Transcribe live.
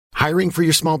Hiring for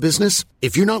your small business?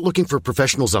 If you're not looking for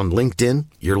professionals on LinkedIn,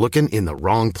 you're looking in the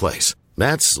wrong place.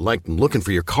 That's like looking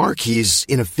for your car keys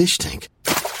in a fish tank.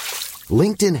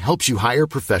 LinkedIn helps you hire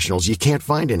professionals you can't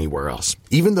find anywhere else,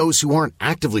 even those who aren't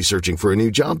actively searching for a new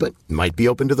job but might be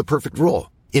open to the perfect role.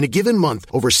 In a given month,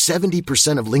 over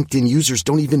 70% of LinkedIn users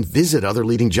don't even visit other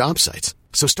leading job sites.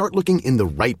 So start looking in the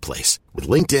right place. With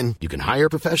LinkedIn, you can hire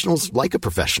professionals like a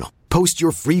professional. Post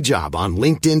your free job on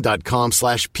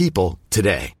linkedin.com/people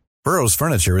today. Burrow's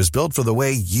furniture is built for the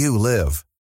way you live.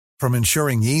 From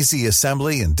ensuring easy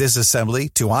assembly and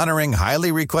disassembly to honoring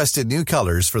highly requested new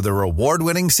colors for their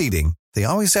award-winning seating, they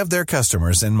always have their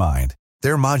customers in mind.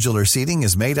 Their modular seating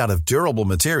is made out of durable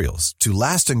materials to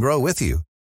last and grow with you.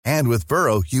 And with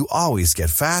Burrow, you always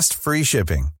get fast, free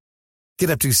shipping.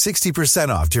 Get up to 60%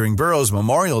 off during Burrow's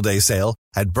Memorial Day sale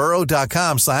at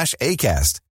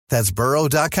burrow.com/ACAST. That's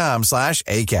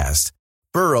burrow.com/ACAST.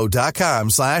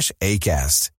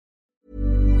 burrow.com/ACAST.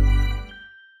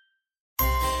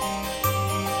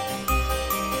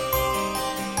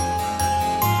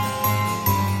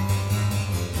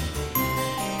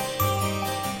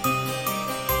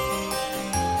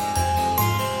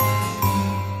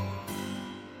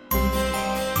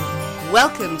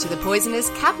 Welcome to the Poisoner's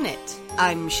Cabinet.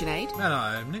 I'm Sinead. And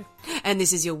I'm Nick. And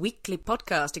this is your weekly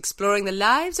podcast exploring the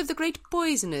lives of the great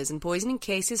poisoners and poisoning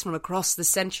cases from across the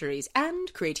centuries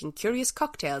and creating curious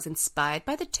cocktails inspired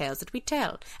by the tales that we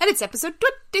tell. And it's episode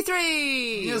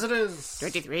 23! Yes, it is.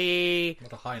 23.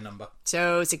 What a high number.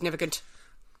 So significant.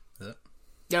 Is it?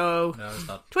 No. No, it's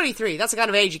not. 23. That's the kind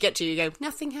of age you get to, you go,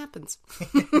 nothing happens.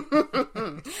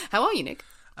 How are you, Nick?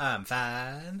 I'm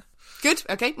fine. Good.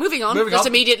 Okay. Moving on. Moving Just on.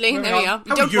 immediately. Moving There we on. are.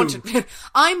 How Don't are want you? to.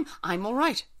 I'm all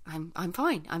right. I'm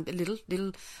fine. I'm a little.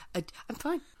 I'm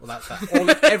fine. Well, that's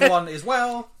that. Everyone is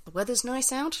well. The weather's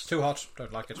nice out. Too hot.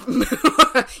 Don't like it.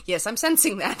 Yes, I'm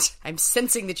sensing that. I'm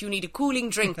sensing that you need a cooling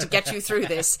drink to get you through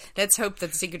this. Let's hope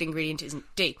that the secret ingredient isn't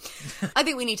tea. I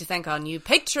think we need to thank our new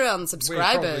Patreon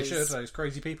subscribers. We probably should. Those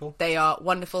crazy people. They are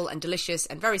wonderful and delicious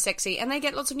and very sexy, and they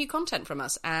get lots of new content from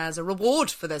us as a reward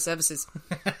for their services.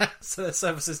 So their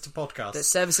services to podcasts. Their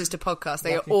services to podcasts.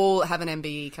 They all have an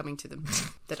MBE coming to them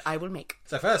that I will make.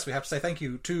 So first, we have to say thank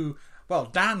you to, well,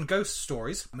 Dan Ghost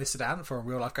Stories, Mr. Dan, for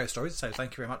Real Life Ghost Stories, so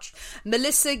thank you very much.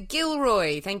 Melissa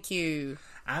Gilroy, thank you.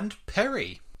 And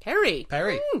Perry. Perry.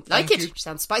 Thank Like it. you.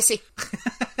 Sounds spicy.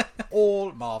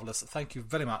 All marvellous. Thank you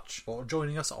very much for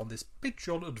joining us on this big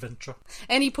adventure.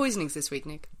 Any poisonings this week,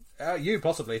 Nick? You,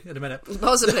 possibly, in a minute.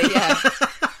 Possibly, yeah.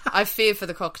 I fear for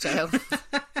the cocktail.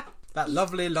 That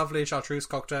lovely, lovely chartreuse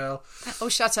cocktail. Oh,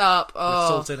 shut up. Oh. With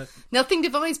salt in it. Nothing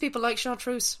divides people like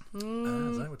chartreuse. As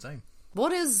I would say.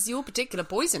 What is your particular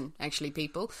poison, actually,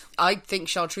 people? I think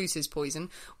chartreuse is poison.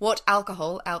 What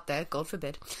alcohol out there, God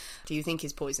forbid, do you think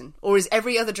is poison? Or is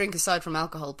every other drink aside from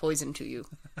alcohol poison to you?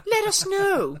 Let us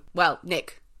know. Well,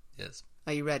 Nick. Yes.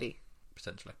 Are you ready?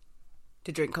 Potentially.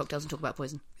 To drink cocktails and talk about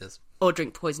poison? Yes. Or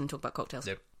drink poison and talk about cocktails?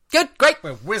 Yep. Good, great.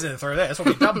 We're whizzing through this.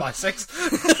 We'll be done by 6.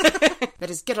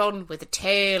 Let us get on with the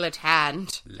tale at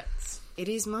hand. Let's. It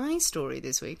is my story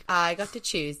this week. I got to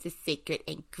choose the secret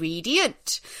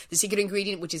ingredient. The secret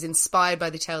ingredient which is inspired by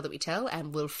the tale that we tell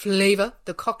and will flavour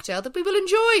the cocktail that we will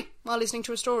enjoy while listening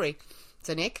to a story.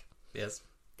 So, Nick? Yes.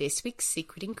 This week's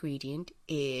secret ingredient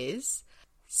is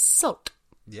salt.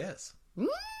 Yes.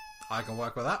 I can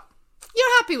work with that.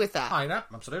 You're happy with that? I know,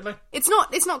 absolutely. It's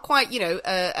not quite,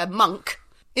 a monk,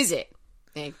 is it?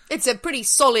 It's a pretty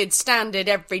solid, standard,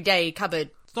 everyday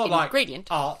cupboard It's not ingredient.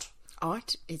 like art.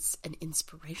 Art is an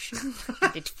inspiration.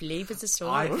 And it flavours a soul.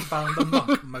 I found the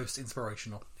monk most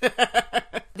inspirational.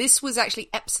 This was actually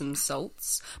Epsom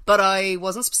salts, but I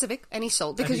wasn't specific any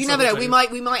salt because Any you never know.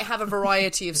 salt, We might have a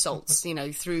variety of salts,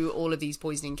 through all of these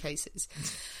poisoning cases.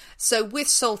 So, with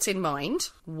salt in mind,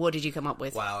 what did you come up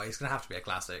with? Wow, it's going to have to be a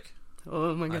classic.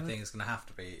 Oh my god! I think it's going to have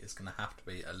to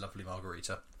be a lovely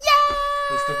margarita. Yeah,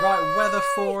 It's the right weather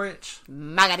for it,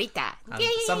 margarita. and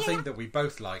something that we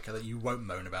both like and that you won't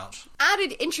moan about.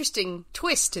 Added interesting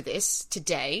twist to this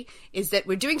today is that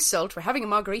we're doing salt, we're having a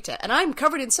margarita, and I'm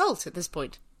covered in salt at this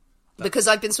point because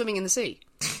I've been swimming in the sea.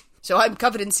 So I'm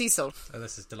covered in sea salt. So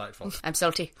this is delightful. I'm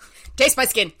salty. Taste my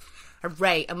skin.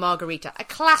 Hooray, a margarita. A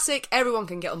classic. Everyone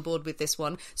can get on board with this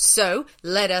one. So,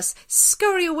 let us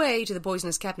scurry away to the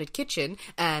Poisoner's Cabinet kitchen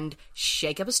and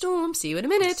shake up a storm. See you in a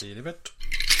minute. See you in a bit.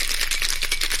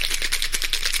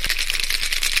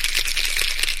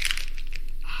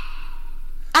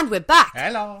 And we're back.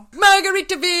 Hello.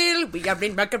 Margaritaville. We are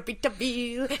in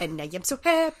Margaritaville, and I am so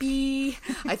happy.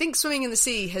 I think swimming in the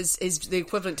sea is the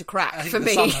equivalent to crack I think for the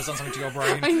me. sun has done something to your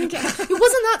brain. I think it wasn't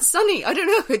that sunny. I don't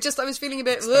know. It just I was feeling a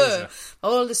bit.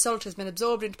 All the salt has been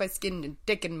absorbed into my skin and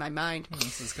taken my mind.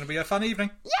 This is going to be a fun evening.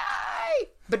 Yay!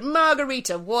 But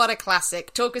Margarita, what a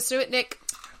classic. Talk us through it, Nick.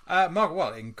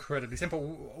 Well, incredibly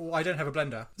simple. I don't have a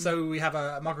blender, so we have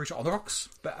a margarita on the rocks,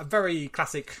 but a very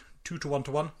classic 2 to 1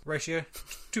 to 1 ratio.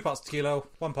 2 parts tequila,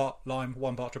 1 part lime,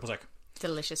 1 part triple sec.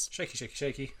 Delicious. Shaky, shaky,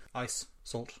 shaky. Ice,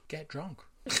 salt. Get drunk.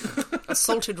 A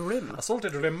salted rim. A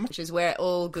salted rim. Which is where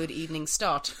all good evenings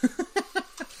start.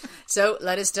 So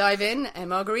let us dive in. A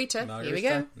margarita. Here we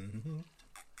go. Mm-hmm.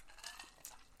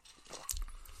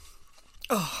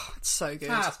 Oh, it's so good.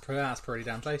 That's pretty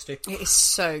damn tasty. It is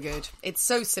so good. It's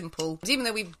so simple. Even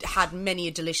though we've had many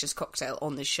a delicious cocktail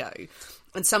on this show,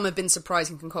 and some have been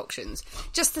surprising concoctions,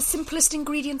 just the simplest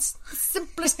ingredients. The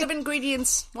simplest of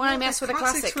ingredients. Why mess with a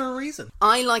classic? For a reason.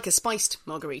 I like a spiced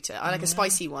margarita. I like a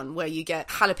spicy one where you get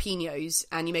jalapenos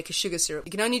and you make a sugar syrup.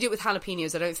 You can only do it with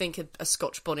jalapenos. I don't think a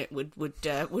Scotch bonnet would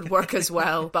work as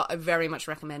well, but I very much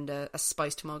recommend a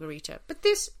spiced margarita. But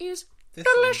this is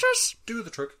delicious. Do the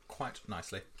trick quite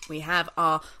nicely. We have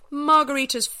our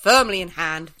margaritas firmly in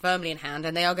hand,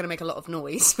 and they are going to make a lot of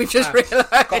noise. We've just realised.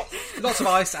 Got lots of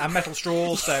ice and metal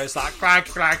straws, so it's like clang,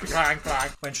 clang, clang, clang.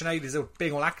 When Sinead is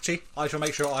being all acty, I shall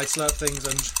make sure I slurp things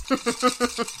and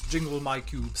jingle my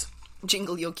cubes.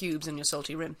 Jingle your cubes and your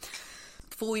salty rim.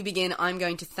 Before we begin, I'm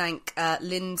going to thank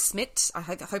Lynn Smith. I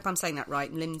hope I'm saying that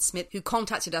right. Lynn Smith, who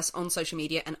contacted us on social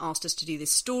media and asked us to do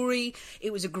this story.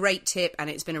 It was a great tip, and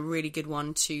it's been a really good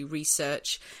one to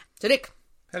research. So, Nick.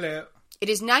 Hello. It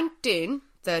is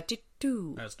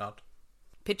 1932. No, it's not.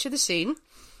 Picture the scene.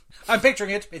 I'm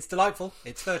picturing it. It's delightful.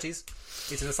 It's 30s.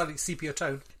 It's in a slightly sepia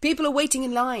tone. People are waiting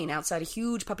in line outside a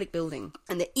huge public building,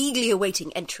 and they're eagerly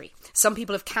awaiting entry. Some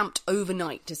people have camped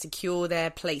overnight to secure their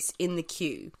place in the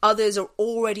queue. Others are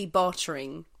already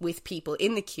bartering with people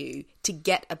in the queue to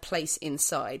get a place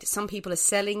inside. Some people are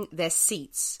selling their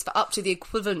seats for up to the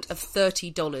equivalent of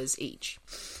 $30 each.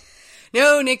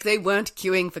 No, Nick, they weren't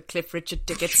queuing for Cliff Richard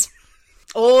tickets.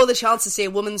 Or the chance to see a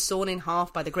woman sawn in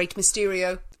half by the great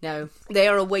Mysterio. No, they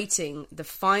are awaiting the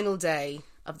final day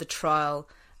of the trial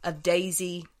of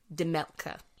Daisy de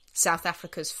Melker, South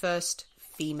Africa's first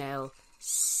female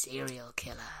serial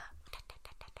killer.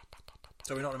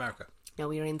 So we're not in America? No,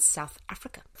 we are in South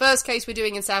Africa. First case we're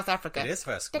doing in South Africa. It is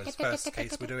first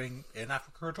case we're doing in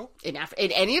Africa at all? In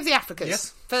any of the Africas.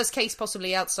 Yes. First case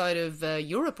possibly outside of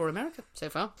Europe or America so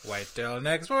far. Wait till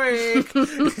next week.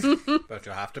 But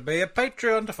you'll have to be a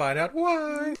Patreon to find out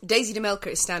why. Daisy de Melker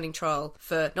is standing trial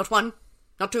for not 1,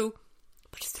 not 2,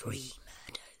 but 3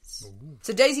 murders. Ooh.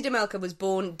 So Daisy de Melker was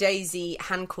born Daisy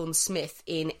Hancorn Smith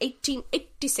in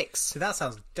 1886. See, that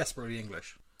sounds desperately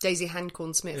English. Daisy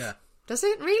Hancorn Smith. Yeah. Does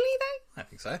it really, though? I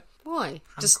think so. Why?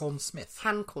 Hancorn Smith.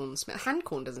 Hancorn Smith.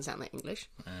 Hancorn doesn't sound like English.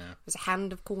 It's a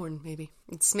hand of corn, maybe.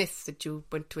 It's Smith that you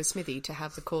went to a smithy to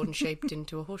have the corn shaped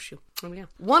into a horseshoe. Oh, yeah.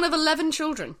 One of 11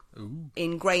 children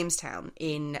in Grahamstown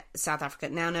in South Africa,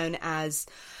 now known as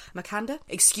Makanda.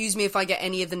 Excuse me if I get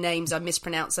any of the names, I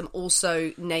mispronounce them.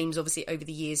 Also, names obviously over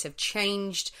the years have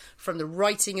changed from the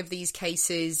writing of these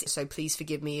cases, so please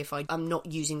forgive me if I'm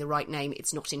not using the right name.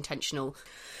 It's not intentional.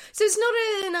 So it's not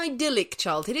an idyllic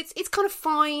childhood. It's kind of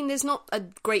fine. There's not a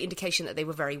great indication that they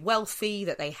were very wealthy,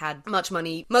 that they had much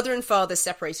money. Mother and father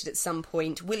separated at some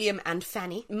point, William and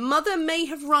Fanny. Mother may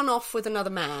have run off with another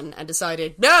man and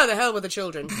decided, no, the hell with the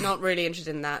children. Not really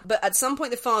interested in that. But at some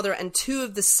point, the father and 2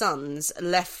 of the sons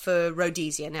left for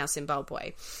Rhodesia, now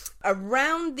Zimbabwe.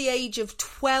 Around the age of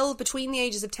 12, between the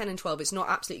ages of 10 and 12, it's not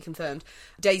absolutely confirmed,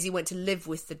 Daisy went to live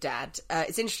with the dad.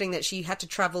 It's interesting that she had to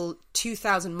travel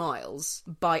 2,000 miles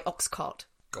by ox cart.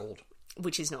 Gold.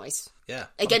 Which is nice. Yeah.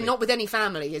 Again, not with any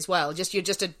family as well. You're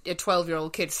just a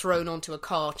 12-year-old kid thrown onto a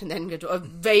cart and then go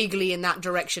vaguely in that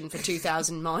direction for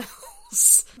 2,000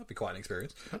 miles. That'd be quite an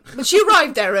experience. But she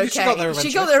arrived there okay.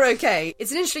 She got there okay.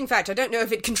 It's an interesting fact. I don't know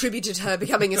if it contributed to her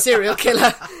becoming a serial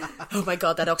killer. Oh my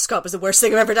god, that ox cart was the worst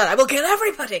thing I've ever done. I will kill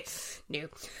everybody. No.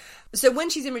 So when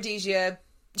she's in Rhodesia,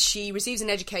 she receives an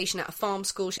education at a farm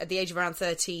school. At the age of around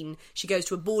 13, she goes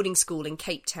to a boarding school in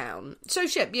Cape Town. So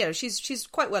she's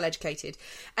quite well educated.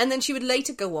 And then she would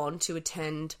later go on to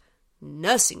attend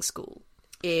nursing school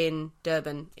in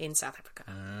Durban in South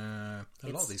Africa. A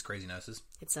lot of these crazy nurses.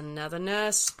 It's another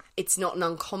nurse. It's not an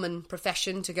uncommon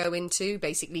profession to go into,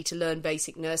 basically to learn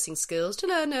basic nursing skills, to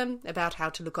learn about how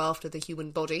to look after the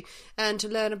human body, and to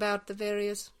learn about the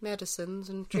various medicines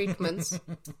and treatments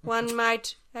one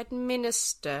might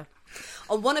administer.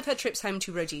 On one of her trips home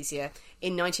to Rhodesia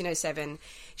in 1907,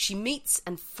 she meets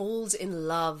and falls in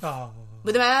love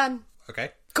with a man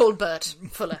called Bert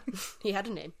Fuller. He had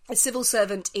a name. A civil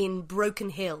servant in Broken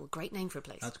Hill. Great name for a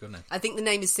place. That's a good name. I think the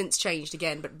name has since changed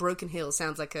again, but Broken Hill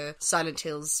sounds like a Silent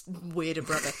Hill's weirder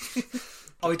brother.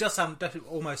 Oh, it does sound definitely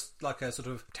almost like a sort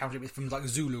of township from like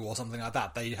Zulu or something like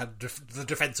that. They had the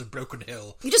defence of Broken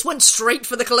Hill. You just went straight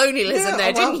for the colonialism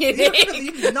there, didn't you?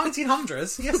 Yeah,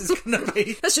 1900s. Yes, it's going to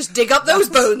be. Let's just dig up those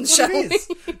bones, shall we? Is.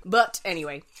 But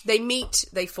anyway, they meet,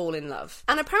 they fall in love.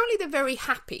 And apparently they're very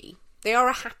happy. They are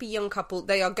a happy young couple.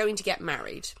 They are going to get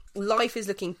married. Life is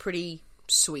looking pretty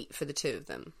sweet for the two of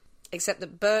them. Except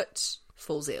that Bert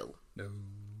falls ill. No.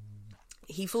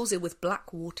 He falls ill with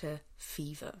blackwater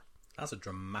fever. That's a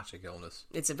dramatic illness.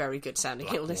 It's a very good sounding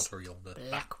illness.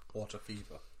 Blackwater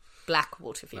fever.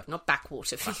 Blackwater fever, not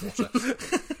backwater fever.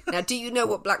 Now, do you know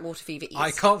what blackwater fever is? I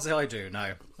can't say I do,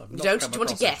 no. You don't? Do you want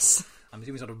to guess? I'm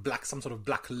assuming some sort of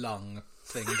black lung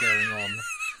thing going on.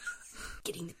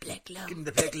 Getting the black lung. Getting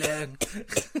the black lung.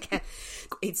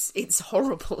 It's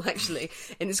horrible, actually,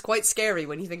 and it's quite scary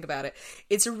when you think about it.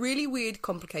 It's a really weird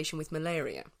complication with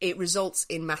malaria. It results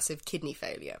in massive kidney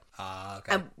failure.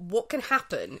 Okay. And what can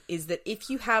happen is that if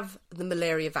you have the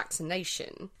malaria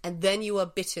vaccination and then you are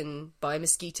bitten by a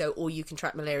mosquito, or you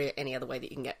contract malaria any other way that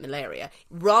you can get malaria,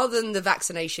 rather than the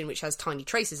vaccination, which has tiny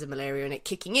traces of malaria in it,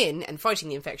 kicking in and fighting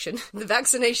the infection, the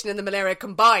vaccination and the malaria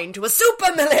combine to a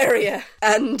super malaria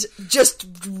and just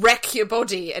wreck your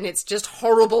body, and it's just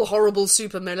horrible, horrible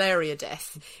super malaria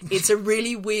death. It's a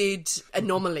really weird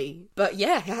anomaly. But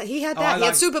yeah, he had that. He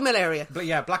had super malaria. But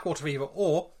yeah, blackwater fever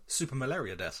or super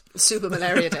malaria death. Super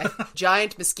malaria death.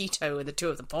 Giant mosquito and the two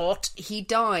of them fought. He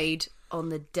died on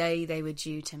the day they were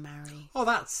due to marry. Oh,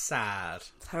 that's sad.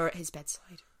 Her at his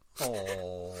bedside.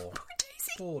 Oh.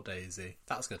 Poor Daisy.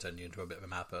 That's going to turn you into a bit of a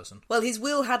mad person. Well, his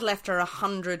will had left her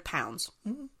 £100.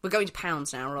 We're going to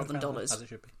pounds now rather than dollars. As it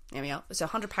should be. There we are. So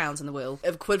 £100 in the will,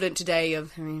 equivalent today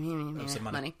of some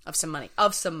money. Of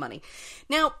some money.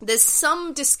 Now, there's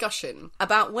some discussion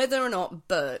about whether or not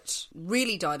Bert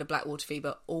really died of blackwater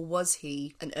fever, or was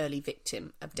he an early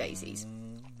victim of Daisy's.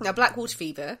 Now, blackwater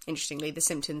fever, interestingly, the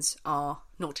symptoms are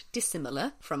not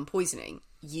dissimilar from poisoning.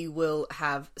 You will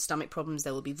have stomach problems,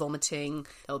 there will be vomiting,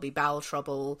 there will be bowel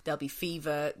trouble, there'll be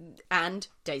fever, and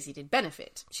Daisy did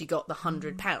benefit. She got the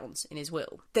 £100 in his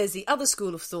will. There's the other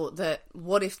school of thought that,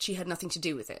 what if she had nothing to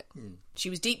do with it? She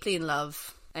was deeply in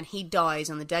love, and he dies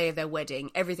on the day of their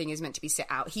wedding. Everything is meant to be set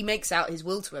out. He makes out his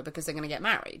will to her because they're going to get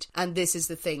married. And this is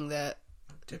the thing that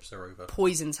tips her over,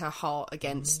 poisons her heart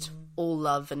against all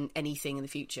love and anything in the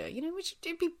future. You know, which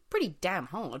it'd be pretty damn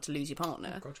hard to lose your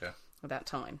partner. Gotcha. At that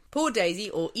time. Poor Daisy,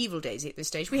 or evil Daisy at this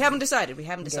stage. We haven't decided.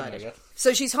 Don't know yet.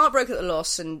 So she's heartbroken at the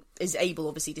loss and is able,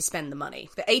 obviously, to spend the money.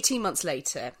 But 18 months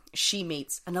later, she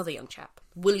meets another young chap,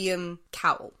 William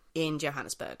Cowell, in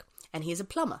Johannesburg. And he is a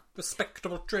plumber.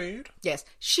 Respectable trade. Yes.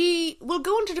 She will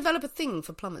go on to develop a thing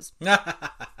for plumbers.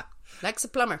 Likes a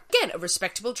plumber. Again, a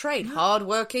respectable trade.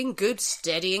 Hard-working, good,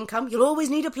 steady income. You'll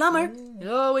always need a plumber.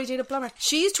 You'll always need a plumber.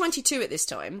 She's 22 at this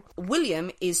time.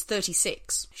 William is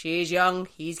 36. She's young.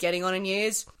 He's getting on in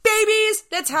years. Babies!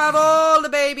 Let's have all the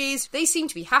babies. They seem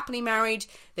to be happily married.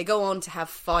 They go on to have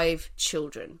 5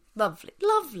 children. Lovely.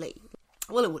 Lovely.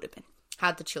 Well, it would have been,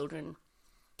 had the children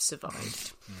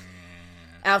survived.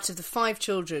 Out of the 5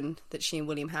 children that she and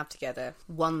William have together,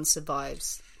 1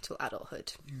 survives till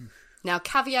adulthood. Now,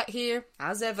 caveat here,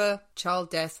 as ever,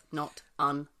 child death not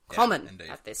uncommon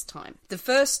at this time. The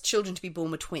first children to be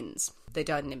born were twins. They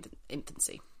died in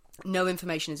infancy. No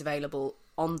information is available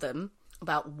on them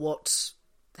about what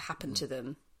happened to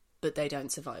them, but they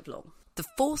don't survive long. The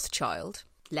 4th child,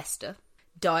 Lester,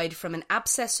 died from an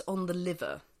abscess on the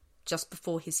liver just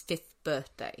before his 5th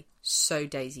birthday, so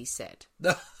Daisy said.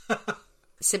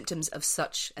 Symptoms of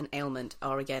such an ailment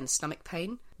are, again, stomach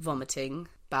pain, vomiting,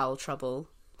 bowel trouble,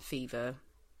 fever.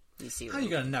 How are you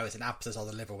going to know it's an abscess on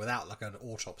the liver without like an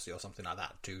autopsy or something like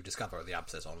that to discover the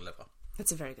abscess on the liver?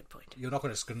 That's a very good point. You're not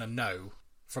just going to know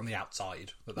from the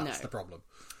outside that that's the problem.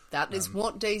 That is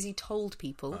what Daisy told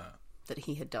people that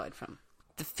he had died from.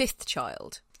 The 5th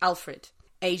child, Alfred,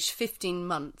 aged 15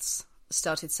 months,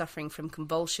 started suffering from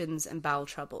convulsions and bowel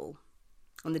trouble.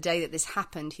 On the day that this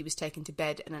happened, he was taken to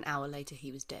bed, and an hour later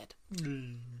he was dead.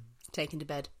 Taken to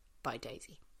bed by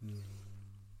Daisy.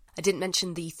 I didn't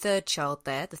mention the 3rd child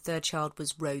there. The 3rd child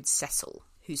was Rhodes Cecil,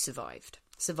 who survived.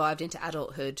 Survived into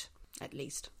adulthood at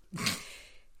least.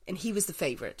 And he was the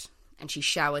favourite, and she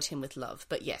showered him with love.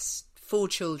 But yes, 4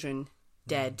 children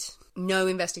dead. No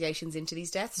investigations into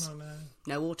these deaths. Oh, no.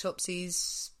 No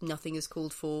autopsies. Nothing is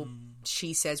called for.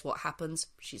 She says what happens.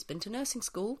 She's been to nursing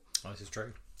school. Oh, this is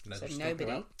true. So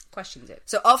nobody questions it.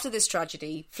 So after this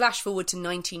tragedy, flash forward to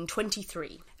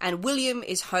 1923, and William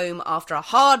is home after a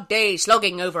hard day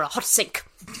slogging over a hot sink.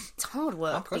 It's hard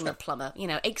work being a plumber. You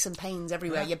know, aches and pains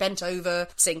everywhere. Yeah. You're bent over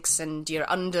sinks and you're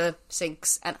under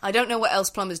sinks. And I don't know what else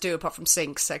plumbers do apart from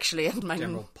sinks, actually.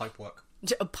 General pipe work.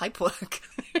 Pipe work.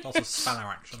 Lots of spanner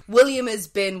action. William has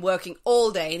been working all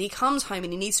day and he comes home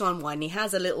and he needs to unwind. He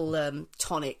has a little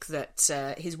tonic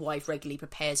that his wife regularly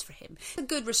prepares for him. A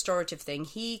good restorative thing.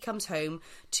 He comes home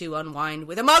to unwind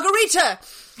with a margarita.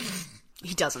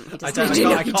 He doesn't. I can't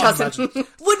imagine.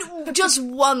 Just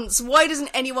once. Why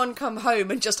doesn't anyone come home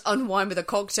and just unwind with a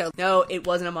cocktail? No, it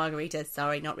wasn't a margarita.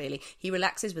 Sorry, not really. He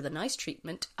relaxes with a nice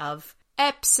treatment of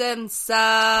Epsom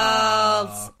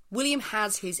salts. William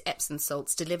has his Epsom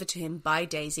salts delivered to him by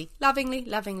Daisy. Lovingly,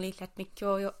 lovingly, let me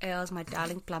cure your ails, my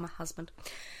darling plumber husband.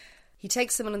 He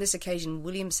takes them on this occasion.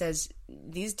 William says,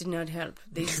 these did not help.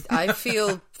 I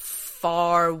feel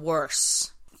far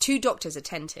worse. 2 doctors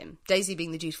attend him. Daisy,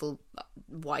 being the dutiful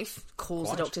wife, calls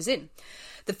the doctors in.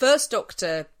 The first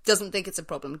doctor doesn't think it's a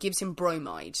problem, gives him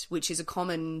bromide, which is a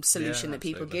common solution that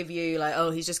people give you. Like,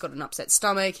 oh, he's just got an upset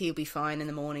stomach, he'll be fine in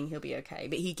the morning, he'll be okay.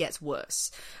 But he gets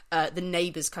worse. The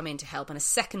neighbours come in to help, and a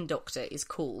second doctor is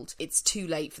called. It's too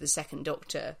late for the second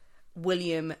doctor.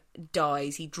 William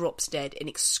dies. He drops dead in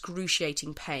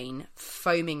excruciating pain,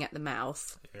 foaming at the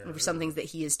mouth. Yeah. Some things that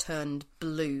he has turned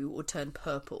blue or turned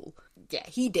purple. Yeah,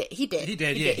 he did. He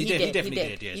definitely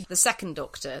did. Yes. The second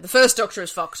doctor. The first doctor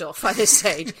is fucked off by this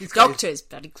stage. Doctor is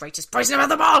bloody greatest poison of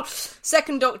them all.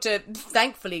 Second doctor,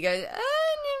 thankfully, goes,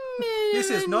 this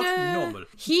is not normal.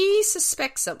 He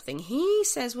suspects something. He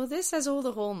says, well, this has all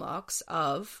the hallmarks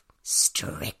of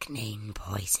strychnine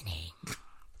poisoning.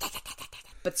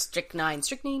 But strychnine.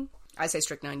 I say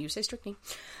strychnine, you say strychnine.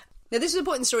 Now, this is a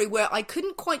point in the story where I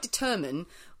couldn't quite determine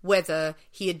whether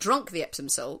he had drunk the Epsom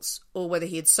salts or whether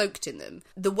he had soaked in them.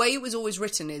 The way it was always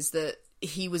written is that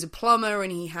he was a plumber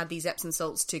and he had these Epsom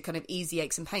salts to kind of ease the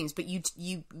aches and pains, but you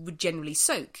would generally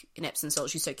soak in Epsom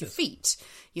salts. You soak your feet.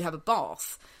 You have a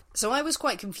bath. So I was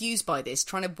quite confused by this,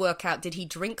 trying to work out, did he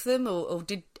drink them or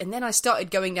did... And then I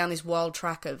started going down this wild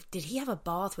track of, did he have a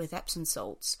bath with Epsom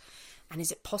salts? And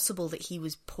is it possible that he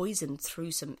was poisoned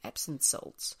through some Epsom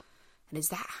salts? And is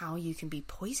that how you can be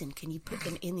poisoned? Can you put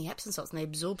them in the Epsom salts and they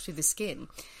absorb through the skin?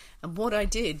 And what I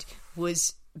did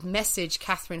was message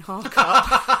Catherine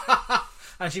Harkup.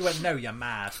 And she went, no, you're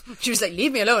mad. She was like,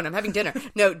 leave me alone, I'm having dinner.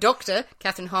 No, Dr.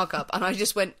 Catherine Harkup. And I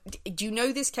just went, do you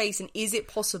know this case and is it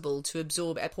possible to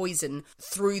absorb a poison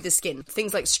through the skin?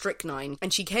 Things like strychnine.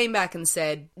 And she came back and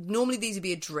said, normally these would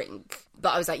be a drink.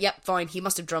 But I was like, yep, fine, he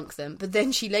must have drunk them. But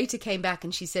then she later came back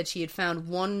and she said she had found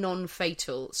one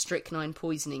non-fatal strychnine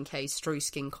poisoning case through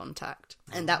skin contact.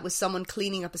 And that was someone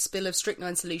cleaning up a spill of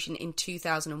strychnine solution in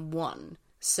 2001.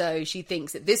 So she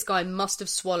thinks that this guy must have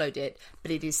swallowed it, but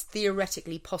it is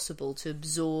theoretically possible to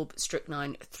absorb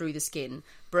strychnine through the skin.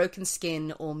 Broken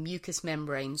skin or mucous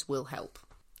membranes will help.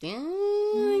 Yeah,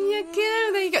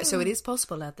 there you go. So it is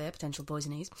possible out there, potential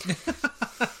poisonees.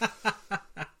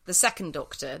 The second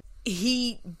doctor,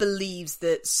 he believes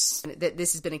that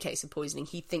this has been a case of poisoning.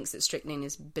 He thinks that strychnine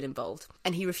has been involved,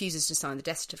 and he refuses to sign the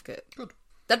death certificate. Good.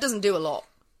 That doesn't do a lot,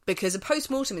 because a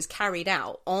post-mortem is carried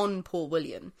out on poor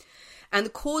William, and the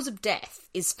cause of death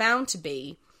is found to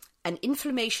be an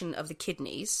inflammation of the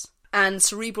kidneys and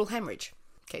cerebral hemorrhage.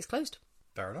 Case closed.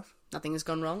 Fair enough. Nothing has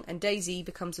gone wrong, and Daisy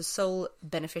becomes the sole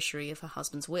beneficiary of her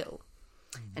husband's will.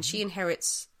 Mm-hmm. And she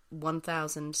inherits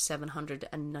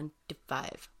 £1,795.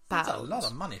 That's a lot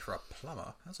of money for a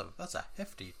plumber. That's a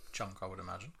hefty chunk, I would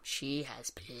imagine. She has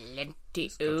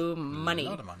plenty of money.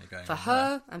 A lot of money going for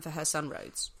her and for her son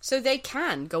Rhodes. So they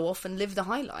can go off and live the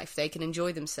high life. They can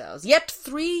enjoy themselves. Yet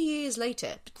 3 years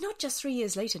later, but not just 3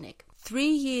 years later, Nick. 3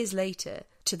 years later,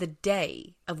 to the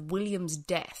day of William's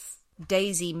death,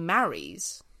 Daisy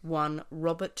marries one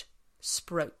Robert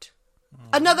Sproat.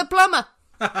 Another plumber!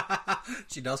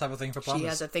 She does have a thing for plumbers. She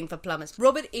has a thing for plumbers.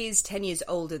 Robert is 10 years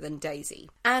older than Daisy.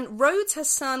 And Rhodes, her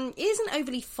son, isn't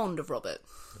overly fond of Robert.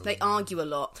 They argue a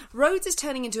lot. Rhodes is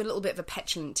turning into a little bit of a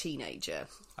petulant teenager.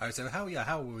 Oh, so how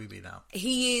will we be now?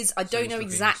 He is, I don't know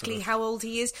exactly how old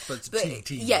he is. But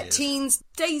teens.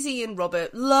 Daisy and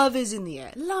Robert, love is in the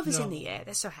air. Love is in the air.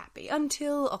 They're so happy.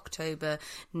 Until October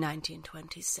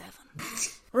 1927.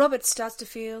 Robert starts to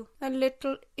feel a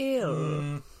little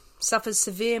ill. Suffers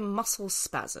severe muscle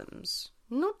spasms.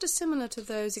 not dissimilar to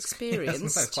those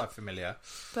experienced That's quite familiar.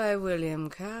 by William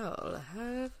Cowell,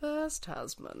 her first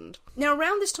husband. Now,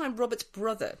 around this time, Robert's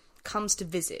brother comes to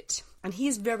visit, and he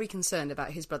is very concerned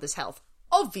about his brother's health.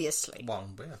 Obviously. Well,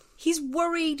 yeah. He's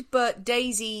worried, but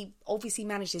Daisy obviously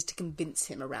manages to convince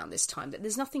him around this time that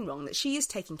there's nothing wrong, that she is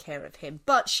taking care of him.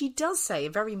 But she does say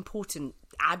a very important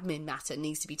admin matter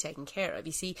needs to be taken care of.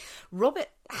 You see, Robert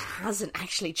hasn't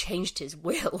actually changed his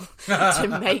will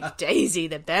to make Daisy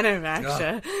the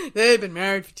benefactor. They've been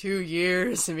married for 2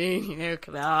 years. I mean,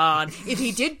 come on. If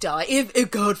he did die,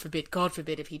 if God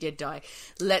forbid if he did die,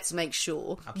 let's make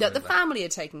sure that the family are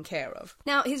taken care of.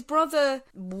 Now, his brother,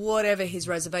 whatever his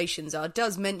reservations are,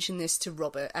 does mention this to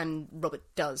Robert, and Robert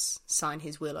does sign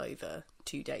his will over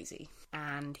to Daisy.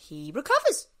 And he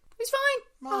recovers. He's fine.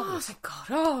 Marvellous. Oh, thank God.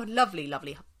 Oh, lovely,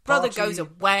 lovely. Brother goes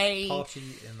away. Party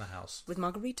in the house. With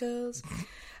margaritas.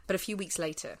 But a few weeks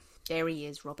later, there he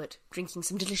is, Robert, drinking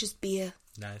some delicious beer.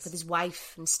 Nice. With his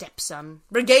wife and stepson,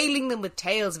 regaling them with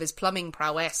tales of his plumbing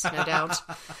prowess, no doubt.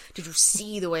 Did you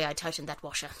see the way I tightened that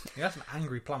washer? You have some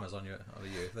angry plumbers on you.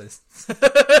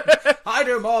 I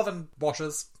do more than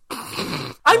washers.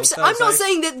 I'm not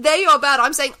saying that they are bad.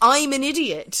 I'm saying I'm an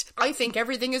idiot. I think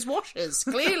everything is washers,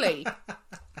 clearly.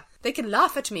 They can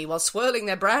laugh at me while swirling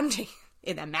their brandy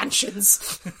in their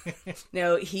mansions.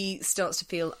 No, he starts to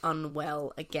feel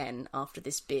unwell again after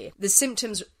this beer. The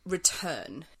symptoms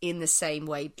return in the same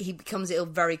way. He becomes ill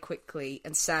very quickly,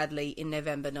 and sadly, in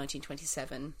November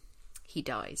 1927, he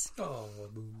dies. Oh.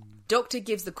 Doctor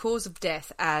gives the cause of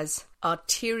death as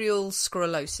arterial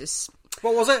sclerosis.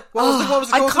 What was it? What was the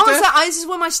cause I of can't death? say. This is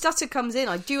where my stutter comes in.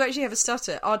 I do actually have a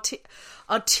stutter.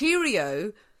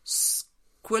 Arterio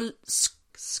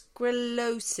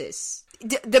sclerosis.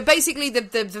 Basically,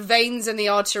 the veins and the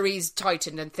arteries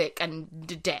tightened and thick,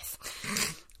 and death,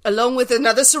 along with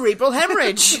another cerebral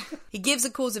hemorrhage. He gives a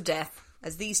cause of death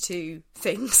as these two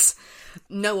things.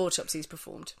 No autopsies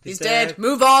performed. He's dead.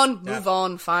 Move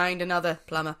on. Find another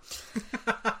plumber.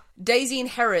 Daisy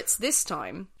inherits this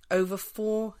time over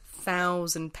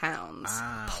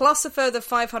 £4,000, plus a further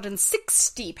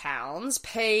 £560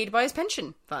 paid by his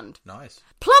pension fund. Nice.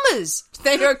 Plumbers!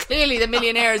 They are clearly the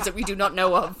millionaires that we do not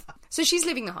know of. So she's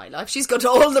living the high life. She's got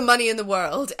all the money in the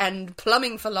world and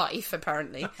plumbing for life,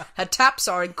 apparently. Her taps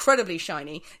are incredibly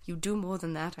shiny. You do more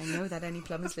than that. I know that any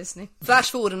plumber's listening.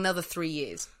 Flash forward another 3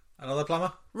 years. Another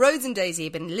plumber? Rhodes and Daisy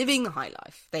have been living the high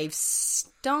life. They've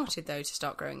started, though, to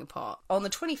start growing apart. On the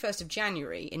 21st of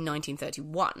January in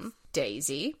 1931,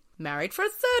 Daisy married for a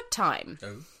third time.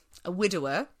 Oh. A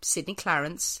widower, Sidney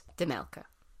Clarence de Melker,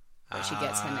 where she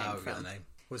gets her name from.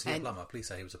 Was he a plumber? Please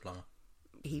say he was a plumber.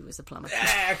 He was a plumber.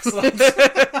 Excellent.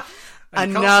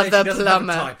 Another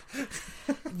plumber.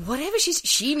 Whatever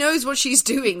she knows what she's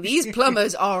doing. These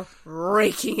plumbers are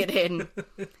raking it in.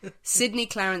 Sidney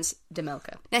Clarence de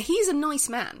Melker. Now, he's a nice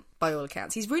man, by all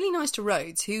accounts. He's really nice to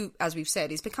Rhodes, who, as we've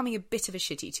said, is becoming a bit of a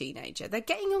shitty teenager. They're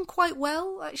getting on quite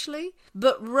well, actually.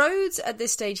 But Rhodes, at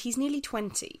this stage, he's nearly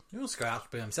 20. He wants to go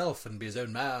out by himself and be his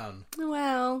own man.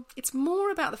 Well, it's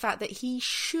more about the fact that he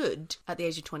should, at the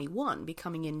age of 21, be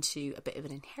coming into a bit of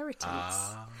an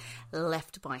inheritance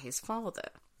left by his father.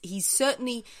 He's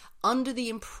certainly under the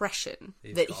impression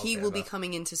that he will be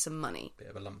coming into some money. Bit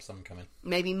of a lump sum coming.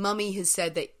 Maybe Mummy has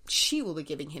said that she will be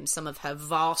giving him some of her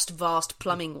vast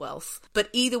plumbing wealth. But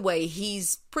either way,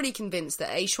 he's pretty convinced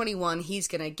that at age 21, he's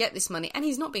going to get this money. And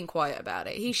he's not being quiet about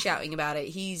it. He's shouting about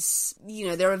it.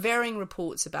 There are varying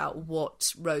reports about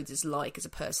what Rhodes is like as a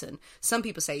person. Some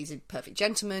people say he's a perfect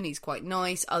gentleman. He's quite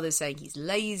nice. Others saying he's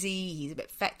lazy. He's a bit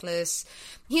feckless.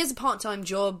 He has a part-time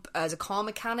job as a car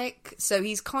mechanic. So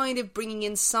he's kind of bringing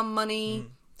in some money.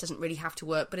 Doesn't really have to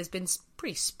work, but has been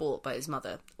pretty spoilt by his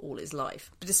mother all his life.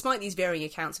 But despite these varying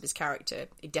accounts of his character,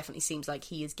 it definitely seems like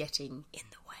he is getting in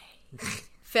the way.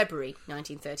 February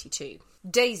 1932.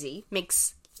 Daisy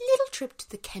makes a little trip to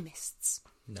the chemist's.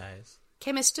 Nice.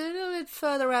 Chemist a little bit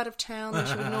further out of town than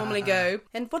she would normally go.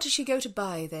 And what does she go to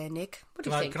buy there, Nick? What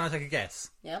do you think? Can I take a guess?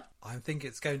 Yeah. I think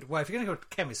it's going to... Well, if you're going to go to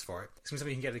the chemist for it, it's going to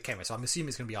be something you can get at the chemist. So I'm assuming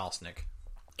it's going to be arsenic.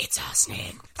 It's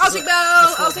arsenic. Arsenic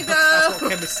bell! Arsenic bell! That's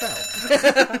what chemists sell.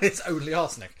 It's only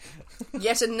arsenic.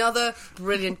 Yet another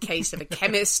brilliant case of a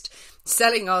chemist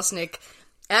selling arsenic.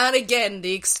 And again,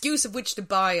 the excuse of which to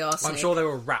buy arsenic. I'm sure there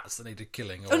were rats that needed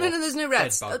killing. Or no, there's no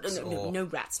rats. No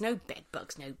rats, no bed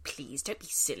bugs, no, please, don't be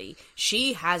silly.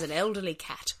 She has an elderly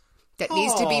cat that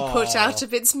needs to be put out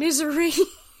of its misery.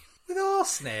 With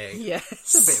arsenic? Yes.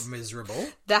 It's a bit miserable.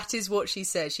 That is what she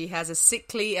says. She has a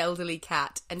sickly elderly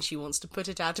cat and she wants to put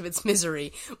it out of its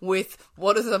misery with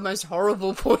one of the most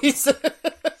horrible poison.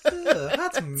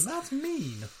 That's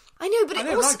mean. I know, but I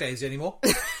don't like Daisy anymore.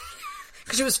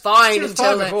 Because she was fine She was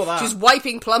until fine before that. she was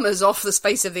wiping plumbers off the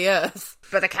face of the earth.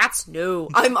 But the cats, no.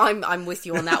 I'm with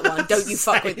you on that one.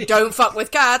 Don't fuck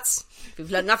with cats. We've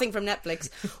learned nothing from Netflix.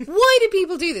 Why do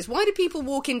people do this? Why do people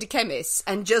walk into chemists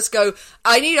and just go,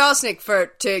 I need arsenic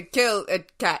to kill a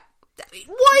cat?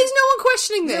 Why is no one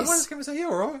questioning this? Yeah, why is chemist say,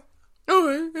 you're alright?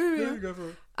 Oh, Go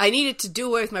for it. I needed to do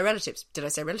away with my relatives. Did I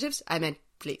say relatives? I meant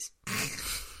please.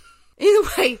 Either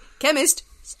way, chemist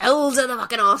sells her the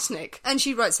fucking arsenic. And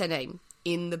she writes her name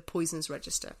in the poisons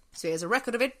register. So he has a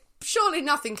record of it. Surely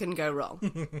nothing can go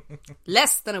wrong.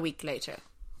 Less than a week later,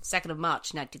 2nd of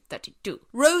March 1932,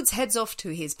 Rhodes heads off to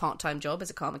his part-time job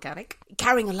as a car mechanic,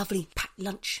 carrying a lovely packed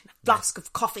lunch and a flask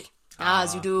of coffee,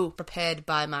 as you do, prepared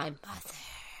by my mother.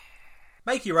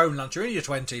 Make your own lunch. You're in your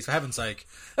 20s, for heaven's sake.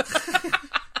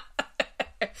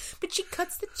 But she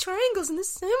cuts the triangles in the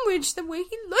sandwich the way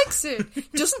he likes it.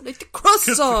 Doesn't like the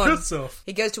crusts on. The crusts off.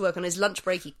 He goes to work on his lunch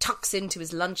break. He tucks into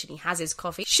his lunch and he has his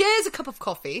coffee. Shares a cup of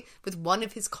coffee with one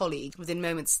of his colleagues. Within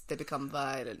moments, they become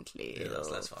violently ill.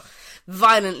 That's fine.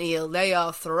 Violently ill. They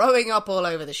are throwing up all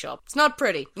over the shop. It's not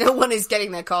pretty. No one is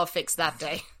getting their car fixed that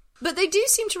day. But they do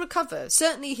seem to recover.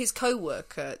 Certainly his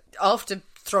co-worker, after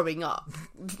throwing up,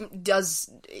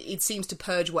 it seems to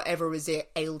purge whatever is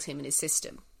ailed him in his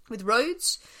system. With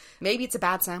Rhodes, maybe it's a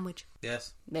bad sandwich.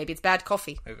 Yes. Maybe it's bad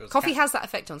coffee. Maybe it was Coffee has that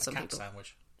effect on some cat people.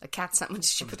 Sandwich. A cat sandwich.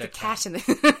 She put the dead cat in there.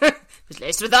 It was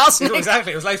laced with arsenic.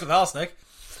 Exactly, it was laced with arsenic.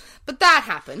 But that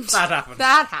happened.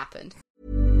 That happened.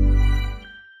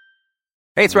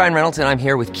 Hey, it's Ryan Reynolds, and I'm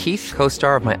here with Keith,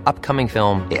 co-star of my upcoming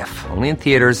film, If, only in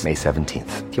theaters May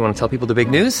 17th. Do you want to tell people the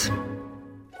big news?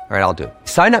 All right, I'll do it.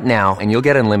 Sign up now and you'll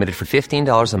get unlimited for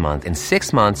 $15 a month and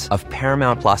 6 months of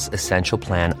Paramount Plus Essential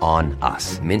Plan on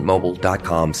us.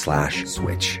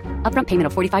 MintMobile.com/switch. Upfront payment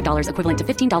of $45 equivalent to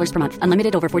 $15 per month.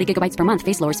 Unlimited over 40 gigabytes per month.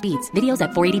 Face lower speeds. Videos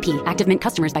at 480p. Active Mint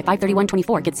customers by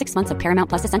 531.24 get 6 months of Paramount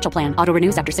Plus Essential Plan. Auto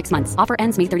renews after 6 months. Offer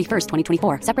ends May 31st,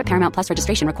 2024. Separate Paramount Plus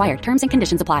registration required. Terms and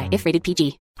conditions apply if rated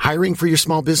PG. Hiring for your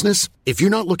small business? If you're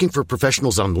not looking for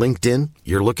professionals on LinkedIn,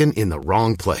 you're looking in the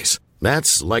wrong place.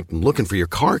 That's like looking for your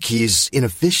car keys in a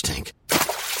fish tank.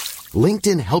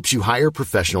 LinkedIn helps you hire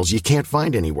professionals you can't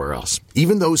find anywhere else,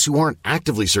 even those who aren't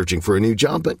actively searching for a new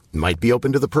job but might be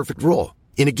open to the perfect role.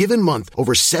 In a given month,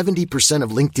 over 70% of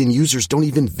LinkedIn users don't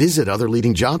even visit other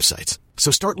leading job sites.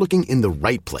 So start looking in the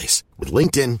right place. With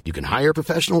LinkedIn, you can hire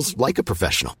professionals like a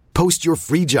professional. Post your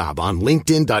free job on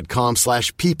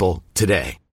linkedin.com/people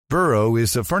today. Burrow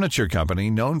is a furniture company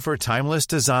known for timeless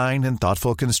design and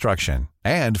thoughtful construction,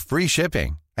 and free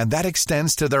shipping, and that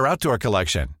extends to their outdoor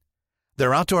collection.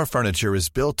 Their outdoor furniture is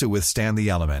built to withstand the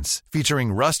elements,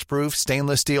 featuring rust-proof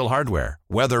stainless steel hardware,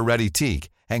 weather-ready teak,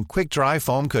 and quick-dry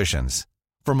foam cushions.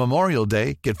 For Memorial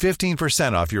Day, get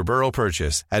 15% off your Burrow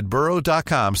purchase at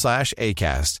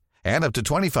burrow.com/ACAST, and up to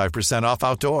 25% off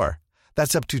outdoor.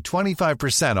 That's up to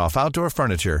 25% off outdoor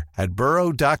furniture at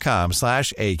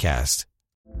burrow.com/ACAST.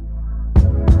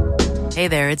 Hey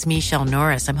there, it's Michelle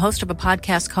Norris. I'm host of a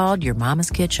podcast called Your Mama's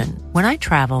Kitchen. When I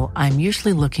travel, I'm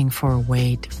usually looking for a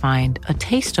way to find a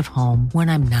taste of home when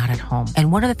I'm not at home.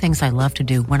 And one of the things I love to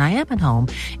do when I am at home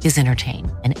is entertain.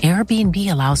 And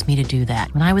Airbnb allows me to do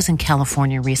that. When I was in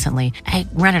California recently, I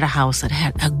rented a house that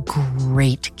had a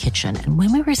great kitchen. And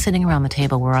when we were sitting around the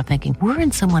table, we were all thinking, we're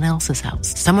in someone else's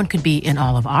house. Someone could be in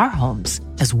all of our homes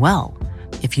as well.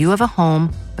 If you have a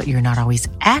home, but you're not always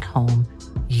at home,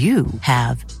 you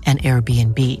have an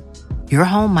Airbnb. Your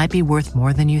home might be worth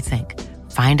more than you think.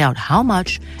 Find out how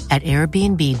much at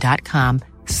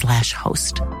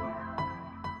airbnb.com/host.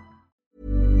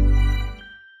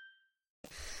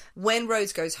 When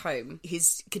Rhodes goes home,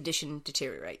 his condition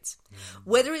deteriorates.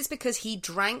 Whether it's because he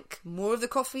drank more of the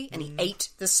coffee and he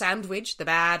ate the sandwich, the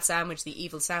bad sandwich, the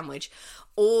evil sandwich,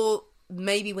 or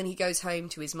maybe when he goes home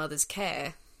to his mother's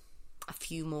care, a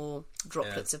few more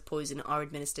droplets of poison are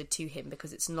administered to him,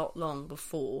 because it's not long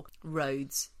before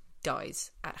Rhodes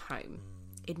dies at home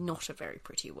in not a very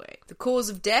pretty way. The cause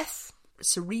of death,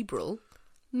 cerebral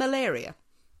malaria.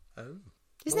 Oh.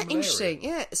 Isn't that interesting?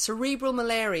 Yeah, cerebral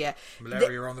malaria.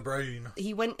 Malaria on the brain.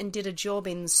 He went and did a job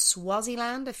in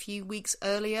Swaziland a few weeks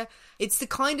earlier. It's the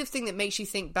kind of thing that makes you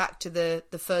think back to the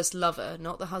first lover,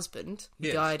 not the husband,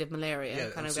 who died of malaria. Yeah,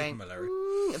 kind of super going, malaria.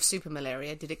 Of super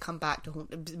malaria. Did it come back to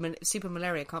haunt? Super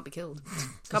malaria can't be killed. Can't be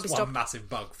There's stopped. one massive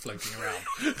bug floating around.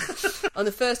 On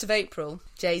the 1st of April,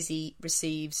 Jay-Z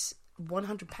receives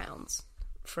 £100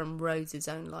 from Rhodes'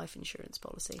 own life insurance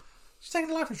policy. She's taking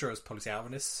the life insurance policy out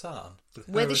on his son.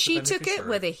 Whether she took it,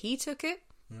 whether he took it,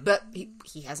 but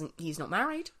he hasn't. He's not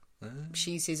married.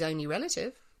 She's his only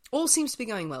relative. All seems to be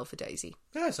going well for Daisy.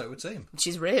 Yeah, so it would seem.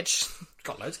 She's rich.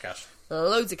 Got loads of cash.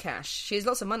 Loads of cash. She has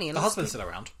lots of money. And The husband's still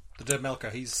around. The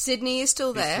Melker, he's... Sydney is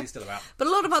still there. He's still about. But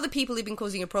a lot of other people who've been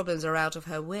causing her problems are out of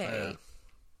her way.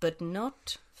 But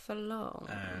not for long.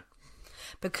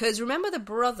 Because remember the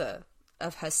brother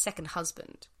of her second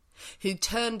husband, who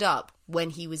turned up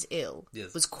when he was ill,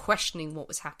 was questioning what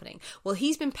was happening. Well,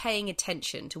 he's been paying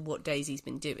attention to what Daisy's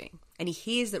been doing, and he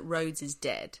hears that Rhodes is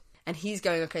dead. And he's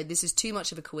going, okay, this is too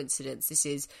much of a coincidence.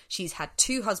 She's had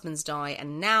 2 husbands die,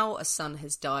 and now a son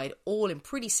has died, all in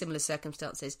pretty similar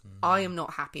circumstances. I am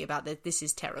not happy about that. This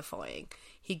is terrifying.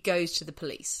 He goes to the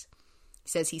police. He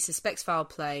says he suspects foul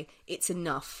play. It's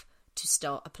enough to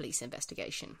start a police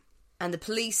investigation. And the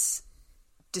police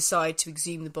decide to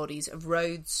exhume the bodies of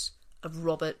Rhodes, of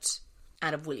Robert,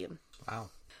 and of William.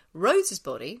 Wow. Rhodes's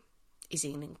body is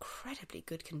in incredibly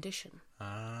good condition.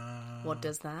 What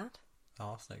does that?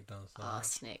 Arsenic does that.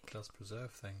 Arsenic. It does preserve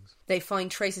things. They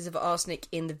find traces of arsenic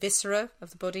in the viscera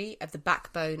of the body, of the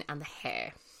backbone, and the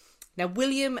hair. Now,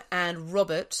 William and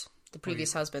Robert, the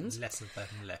previous husbands, less of them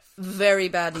left. Very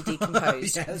badly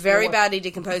decomposed. Badly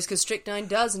decomposed, because strychnine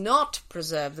does not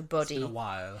preserve the body. It's been a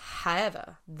while.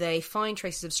 However, they find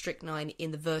traces of strychnine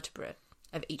in the vertebrae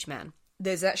of each man.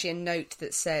 There's actually a note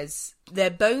that says their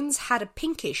bones had a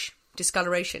pinkish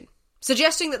discoloration,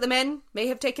 suggesting that the men may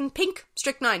have taken pink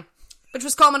strychnine, which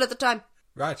was common at the time.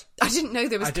 Right. I didn't know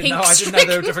there was pink strychnine. I didn't know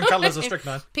there were different colours of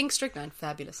strychnine. Pink strychnine.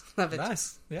 Fabulous. Love it.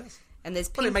 Nice. Yes. And there's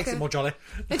pink... Well, it makes it more jolly.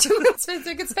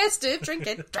 It's festive. Drink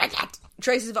it. Drink it.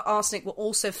 Traces of arsenic were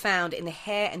also found in the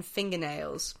hair and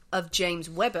fingernails of James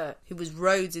Webber, who was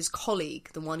Rhodes's colleague,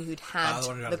 the one who'd had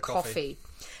the coffee.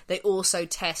 They also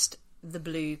test the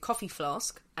blue coffee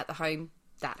flask at the home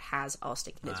that has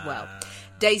arsenic in it as well.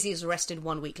 Daisy is arrested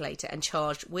 1 week later and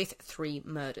charged with 3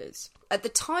 murders. At the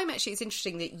time, actually, it's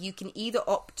interesting that you can either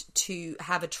opt to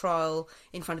have a trial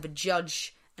in front of a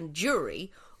judge and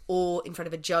jury, or in front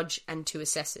of a judge and 2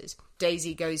 assessors.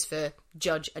 Daisy goes for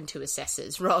judge and 2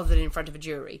 assessors rather than in front of a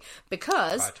jury,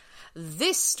 because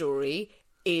this story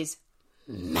is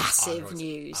massive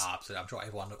news. Absolutely. I'm sure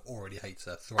everyone already hates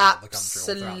her throughout the country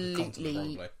or throughout the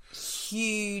continent, probably.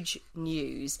 Huge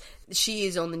news. She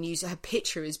is on the news. Her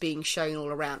picture is being shown all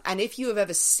around. And if you have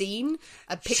ever seen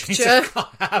a picture...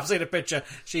 I've seen a picture.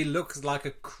 She looks like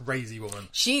a crazy woman.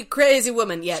 She crazy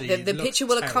woman, yeah. The picture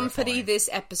will accompany this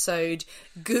episode.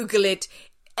 Google it.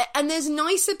 And there's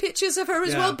nicer pictures of her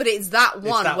as well, but it's that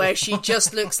one where she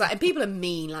just looks like, and people are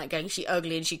mean, like going, she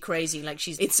ugly and she crazy, like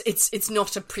she's, it's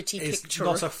not a pretty picture. It's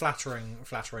not a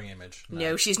flattering image.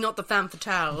 No, she's not the femme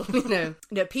fatale,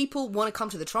 No, people want to come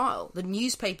to the trial. The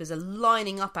newspapers are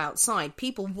lining up outside.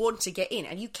 People want to get in,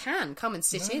 and you can come and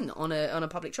sit in on a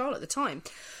public trial at the time.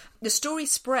 The story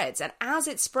spreads, and as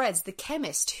it spreads, the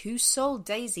chemist who sold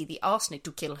Daisy the arsenic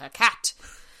to kill her cat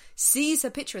sees her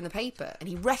picture in the paper, and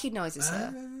he recognises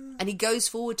her, and he goes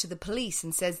forward to the police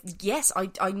and says, yes,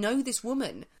 I know this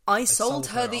woman. I sold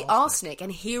her the arsenic,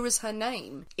 and here is her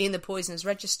name in the poisoner's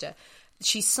register.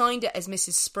 She signed it as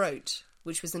Mrs. Sproat,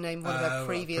 which was the name of one of her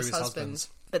previous husbands.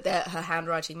 But her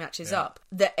handwriting matches up.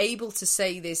 They're able to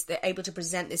say this, they're able to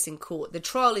present this in court. The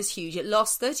trial is huge. It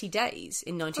lasts 30 days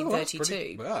in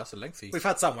 1932. Well, that's a lengthy... We've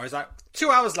had some where it's like, 2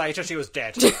 hours later she was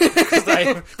dead.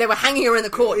 They were hanging her in the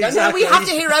court. Exactly. No, we have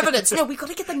to hear evidence. No, we've got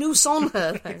to get the noose on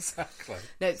her. Exactly.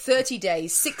 No, 30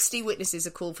 days, 60 witnesses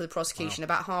are called for the prosecution,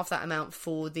 about half that amount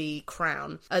for the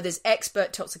Crown. There's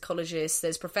expert toxicologists,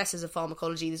 there's professors of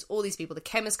pharmacology, there's all these people. The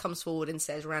chemist comes forward and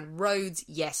says, around Rhodes,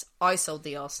 yes, I sold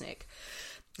the arsenic.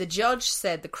 The judge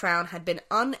said the Crown had been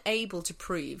unable to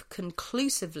prove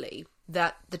conclusively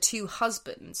that the 2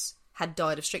 husbands had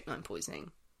died of strychnine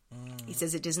poisoning. He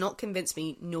says it does not convince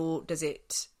me, nor does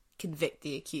it convict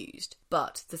the accused.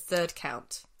 But the 3rd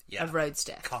count of Rhodes'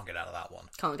 death. Can't get out of that one.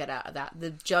 Can't get out of that.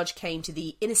 The judge came to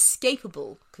the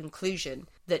inescapable conclusion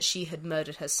that she had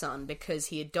murdered her son because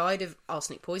he had died of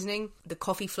arsenic poisoning. The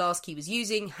coffee flask he was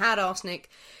using had arsenic.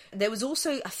 There was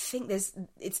also, I think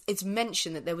it's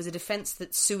mentioned that there was a defence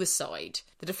that suicide.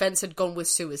 The defence had gone with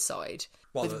suicide.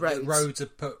 With Rhodes. Rhodes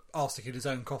had put arsenic in his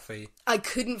own coffee. I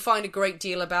couldn't find a great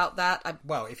deal about that.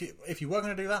 Well, if you were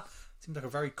going to do that, it seems like a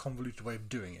very convoluted way of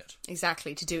doing it.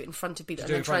 Exactly, to do it in front of people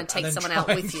and then try and take someone out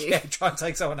with you. Yeah, try and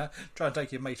take someone out. Try and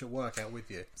take your mate at work out with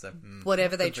you. So,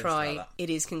 whatever they try, it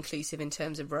is conclusive in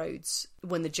terms of Rhodes.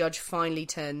 When the judge finally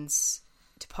turns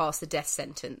to pass the death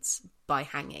sentence by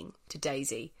hanging to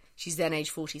Daisy, she's then aged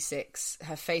 46.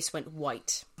 Her face went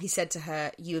white. He said to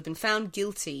her, "You have been found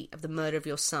guilty of the murder of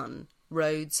your son,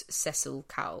 Rhodes Cecil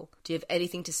Cowell. Do you have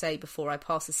anything to say before I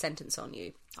pass the sentence on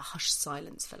you?" A hushed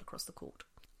silence fell across the court.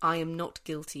 "I am not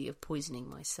guilty of poisoning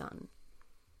my son.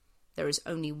 There is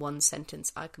only one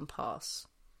sentence I can pass,"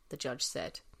 the judge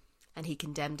said, and he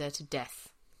condemned her to death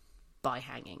by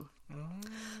hanging.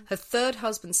 Her third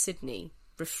husband, Sidney,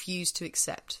 refused to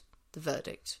accept the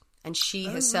verdict, and she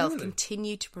herself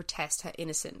continued to protest her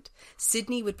innocence.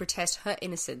 Sidney would protest her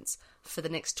innocence for the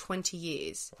next 20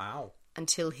 years. Wow.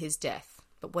 Until his death.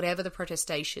 But whatever the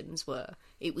protestations were,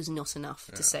 it was not enough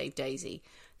to save Daisy.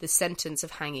 The sentence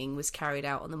of hanging was carried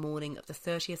out on the morning of the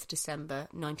 30th December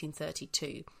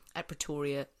 1932 at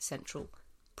Pretoria Central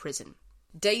Prison.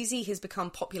 Daisy has become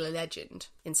popular legend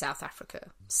in South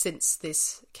Africa since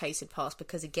this case had passed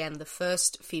because, again, the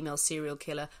first female serial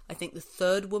killer, I think the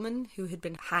third woman who had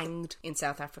been hanged in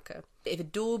South Africa. If a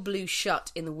door blew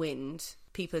shut in the wind,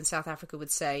 people in South Africa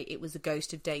would say it was the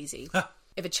ghost of Daisy.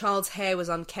 If a child's hair was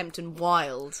unkempt and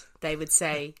wild, they would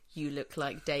say, you look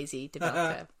like Daisy de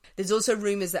Melker. There's also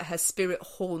rumours that her spirit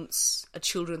haunts a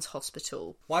children's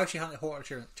hospital. Why would she haunt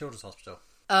a children's hospital?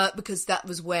 Because that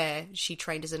was where she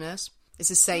trained as a nurse. It's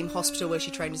the same hospital where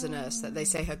she trained as a nurse that they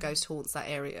say her ghost haunts that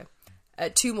area.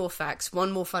 Two more facts,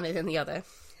 one more funny than the other.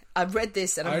 I've read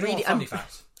this and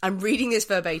I'm reading this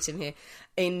verbatim here.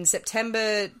 In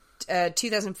September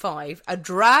 2005, a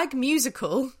drag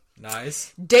musical,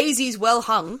 nice, Daisy's Well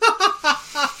Hung,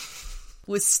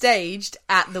 was staged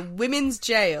at the women's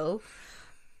jail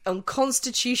on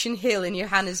Constitution Hill in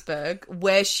Johannesburg,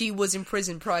 where she was in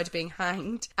prison prior to being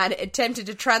hanged, and it attempted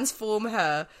to transform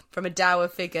her from a dour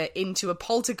figure into a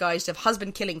poltergeist of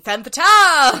husband-killing femme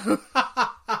fatale.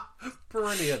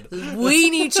 Brilliant. We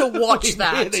need to watch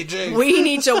that. Really do. We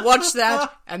need to watch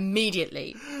that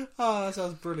immediately. Oh, that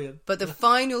sounds brilliant. But the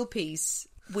final piece,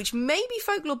 which may be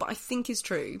folklore, but I think is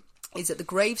true, is that the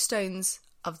gravestones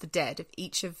of the dead of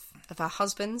each of her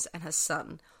husbands and her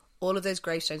son, all of those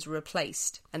gravestones were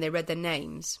replaced, and they read their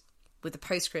names with the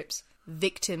postscripts,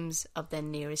 victims of their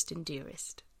nearest and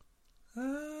dearest.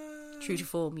 True to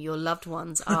form, your loved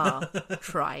ones are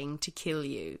trying to kill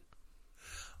you.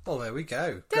 Well, there we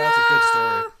go. That's a good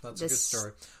story. That's a good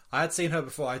story. I had seen her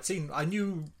before. I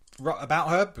knew about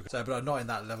her, but not in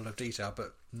that level of detail.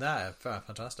 But no,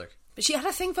 fantastic. But she had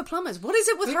a thing for plumbers. What is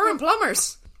it with her and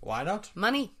plumbers? Why not?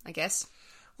 Money, I guess.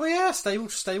 Well, yeah,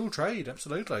 stable trade,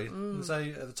 absolutely. So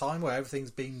at the time where everything's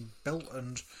being built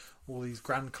and all these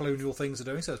grand colonial things are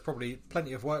doing, so there's probably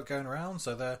plenty of work going around.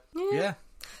 So yeah.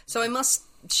 So I must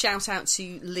shout out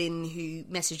to Lynn, who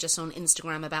messaged us on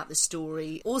Instagram about the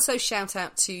story. Also shout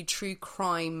out to True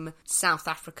Crime South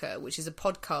Africa, which is a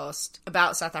podcast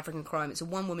about South African crime. It's a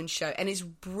one-woman show, and it's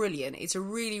brilliant. It's a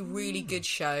really, really good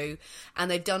show, and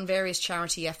they've done various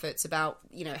charity efforts about,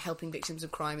 helping victims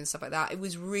of crime and stuff like that. It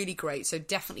was really great, so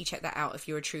definitely check that out if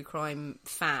you're a true crime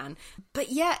fan. But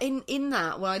yeah, in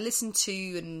that, when I listened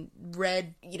to and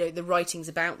read, the writings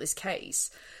about this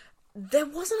case, there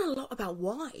wasn't a lot about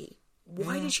why.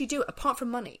 Why did she do it, apart from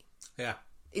money? Yeah.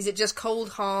 Is it just cold,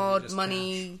 hard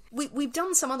money? We've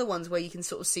done some other ones where you can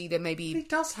sort of see there maybe... It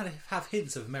does have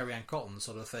hints of Mary Ann Cotton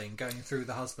sort of thing, going through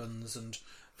the husbands and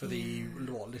for the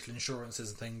what little insurances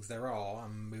and things there are,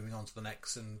 and moving on to the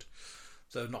next, and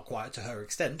so not quite to her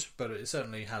extent, but it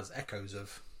certainly has echoes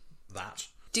of that.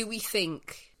 Do we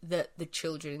think that the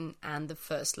children and the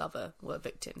first lover were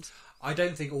victims? I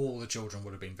don't think all the children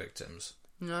would have been victims.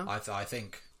 No? I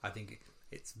think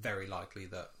it's very likely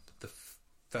that the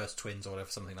first twins or whatever,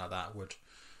 something like that,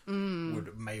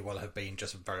 may well have been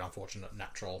just a very unfortunate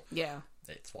natural. Yeah,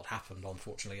 it's what happened,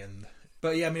 unfortunately.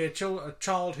 But yeah, I mean, a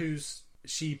child who's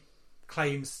she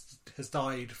claims has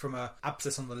died from an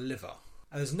abscess on the liver.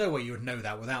 And there's no way you would know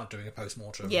that without doing a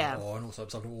post-mortem or an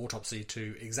autopsy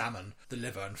to examine the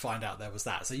liver and find out there was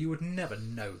that. So you would never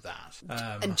know that.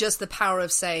 And just the power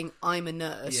of saying, I'm a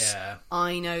nurse,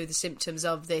 I know the symptoms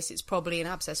of this, it's probably an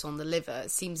abscess on the liver,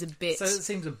 seems a bit... So it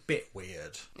seems a bit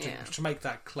weird to make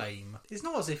that claim. It's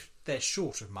not as if they're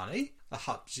short of money.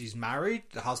 She's married,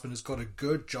 the husband has got a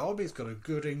good job, he's got a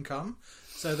good income.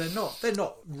 So they're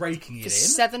not raking it in.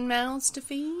 7 mouths to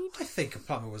feed? I think a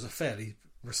plumber was a fairly...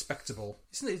 respectable.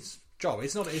 It's job.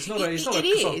 It's not a sort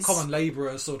of common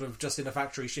labourer sort of just in a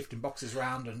factory shifting boxes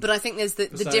around. But I think there's the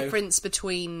difference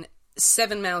between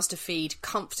 7 mouths to feed,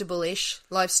 comfortable-ish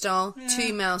lifestyle,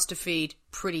 2 mouths to feed,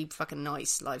 pretty fucking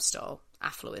nice lifestyle,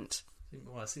 affluent.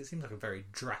 Well, it seems like a very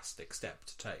drastic step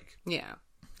to take. Yeah.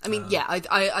 I mean,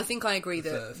 I think I agree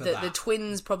that the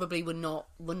twins probably were not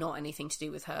anything to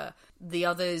do with her. The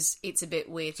others, it's a bit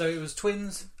weird. So it was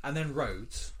twins and then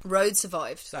Rhodes. Rhodes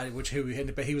survived.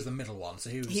 But he was the middle one. So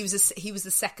he was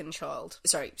the second child.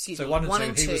 Sorry, excuse me. So 1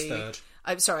 and 2, he was third.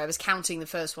 I'm sorry, I was counting the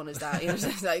first one as that.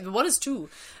 One is 2.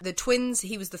 The twins,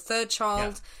 he was the 3rd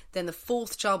child. Yeah. Then the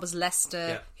 4th child was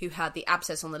Lester, who had the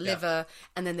abscess on the liver.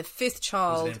 And then the 5th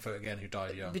child... was an infant again who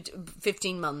died young.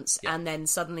 15 months, and then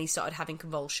suddenly started having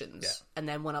convulsions. Yeah. And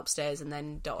then went upstairs and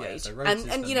then died. Yeah, so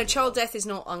and child death is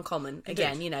not uncommon.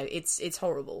 Again, it's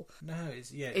horrible. No,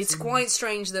 it's quite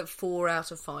strange that 4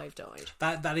 out of 5 died.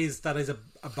 That is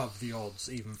above the odds,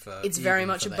 even for... It's very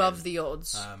much above the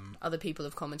odds. Other people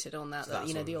have commented on that,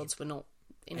 the odds were not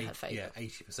in her favour. Yeah,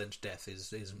 80% death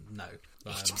is no.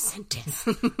 80% death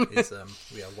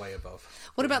is way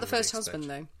above. What about the first husband,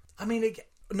 though? I mean,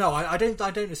 I don't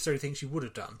necessarily think she would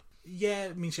have done. Yeah,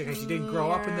 I mean, she didn't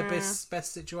grow up in the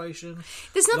best situation.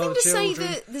 There's nothing to say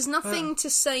that. There's nothing to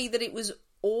say that it was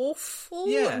awful.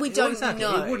 Yeah, we don't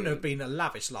know. It wouldn't have been a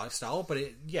lavish lifestyle, but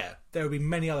there would be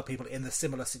many other people in a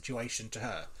similar situation to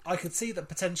her. I could see that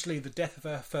potentially the death of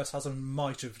her first husband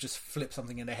might have just flipped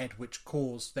something in her head, which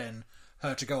caused then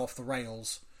her to go off the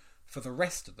rails for the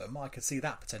rest of them. I could see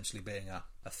that potentially being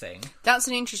a thing. That's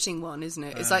an interesting one, isn't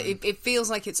it? It's like it feels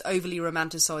like it's overly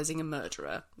romanticising a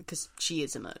murderer, because she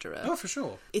is a murderer. Oh, for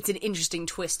sure. It's an interesting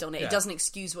twist on it. Yeah. It doesn't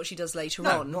excuse what she does later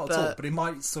no, on. Not at all, but it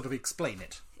might sort of explain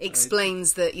it.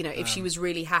 Explains that, if she was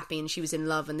really happy and she was in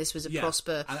love and this was a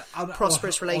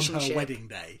prosperous relationship. On her wedding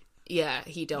day. Yeah,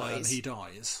 he dies. He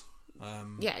dies.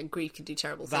 And grief can do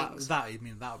terrible things. That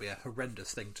would be a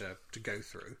horrendous thing to go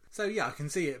through. So yeah, I can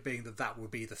see it being that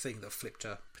would be the thing that flipped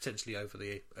her potentially over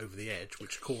the edge,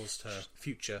 which caused her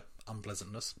future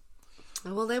unpleasantness.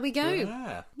 Oh, well, there we go.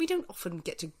 Yeah. We don't often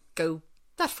get to go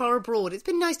that far abroad. It's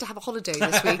been nice to have a holiday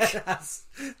this week. It's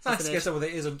nice to get somewhere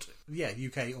that isn't,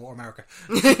 UK or America.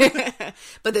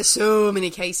 But there's so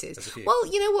many cases. Well,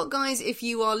 you know what, guys? If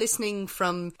you are listening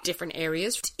from different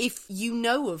areas, if you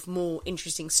know of more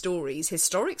interesting stories,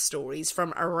 historic stories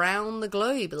from around the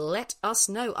globe, let us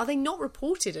know. Are they not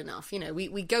reported enough?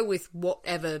 We go with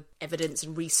whatever evidence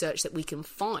and research that we can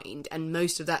find, and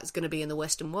most of that is going to be in the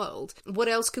Western world. What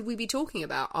else could we be talking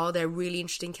about? Are there really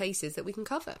interesting cases that we can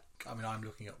cover? I mean, I'm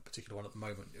looking at a particular one at the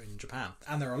moment in Japan,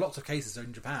 and there are lots of cases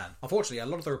in Japan. Unfortunately, a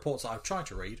lot of the reports that I've tried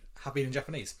to read have been in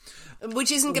Japanese,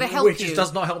 which isn't going to help you. Which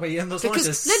does not help me in the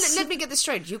slightest. Let me get this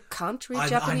straight: you can't read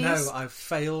Japanese. I know, I've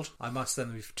failed. I must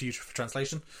send them to you for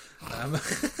translation.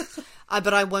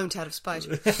 But I won't, out of spite.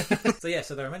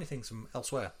 So there are many things from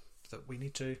elsewhere that we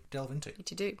need to delve into.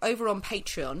 Over on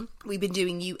Patreon, we've been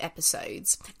doing new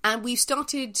episodes, and we've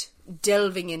started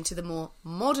delving into the more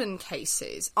modern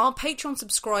cases. Our Patreon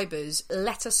subscribers,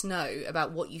 let us know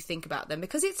about what you think about them,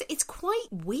 because it's quite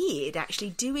weird actually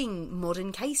doing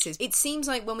modern cases. It seems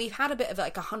like when we've had a bit of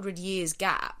like 100 years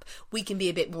gap, we can be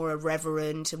a bit more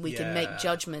irreverent and we can make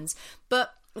judgments,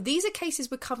 but these are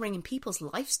cases we're covering in people's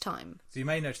lifetime. So you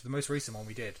may notice the most recent one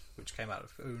we did, which came out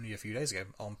only a few days ago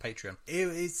on Patreon.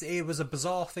 It was a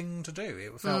bizarre thing to do.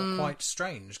 It felt quite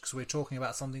strange, because we're talking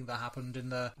about something that happened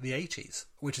in the 80s,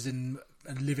 which is in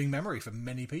a living memory for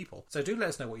many people. So do let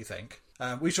us know what you think.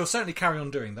 We shall certainly carry on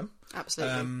doing them.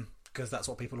 Absolutely. Because that's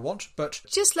what people want, but...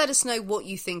 Just let us know what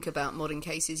you think about modern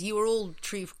cases. You are all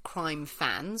true crime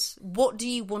fans. What do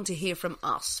you want to hear from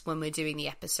us when we're doing the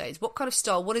episodes? What kind of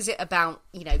style? What is it about,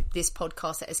 this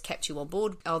podcast that has kept you on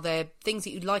board? Are there things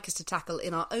that you'd like us to tackle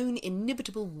in our own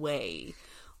inimitable way?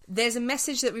 There's a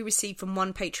message that we received from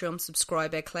one Patreon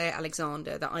subscriber, Claire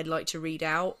Alexander, that I'd like to read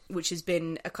out, which has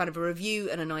been a kind of a review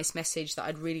and a nice message that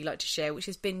I'd really like to share, which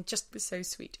has been just so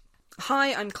sweet.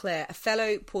 Hi, I'm Claire, a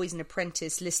fellow poison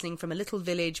apprentice listening from a little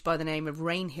village by the name of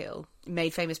Rainhill,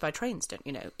 made famous by trains, don't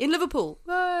you know, in Liverpool.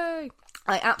 Yay!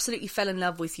 I absolutely fell in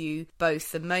love with you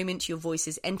both the moment your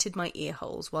voices entered my ear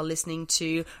holes while listening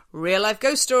to Real Life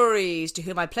Ghost Stories, to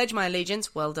whom I pledge my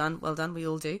allegiance. Well done, we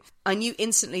all do. I knew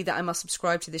instantly that I must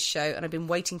subscribe to this show, and I've been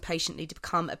waiting patiently to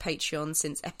become a Patreon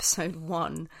since episode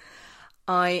 1.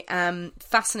 I am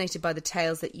fascinated by the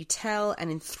tales that you tell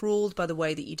and enthralled by the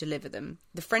way that you deliver them.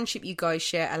 The friendship you guys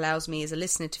share allows me as a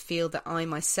listener to feel that I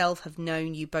myself have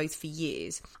known you both for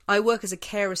years. I work as a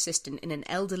care assistant in an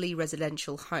elderly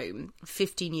residential home,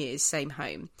 15 years, same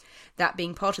home. That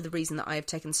being part of the reason that I have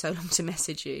taken so long to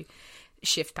message you,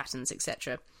 shift patterns,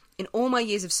 etc. In all my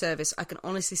years of service, I can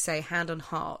honestly say, hand on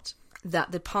heart,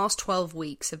 that the past 12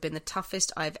 weeks have been the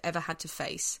toughest I've ever had to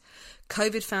face.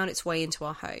 COVID found its way into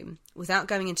our home. Without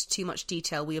going into too much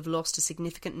detail, we have lost a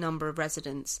significant number of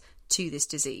residents to this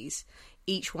disease,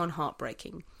 each one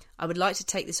heartbreaking. I would like to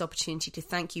take this opportunity to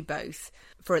thank you both,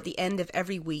 for at the end of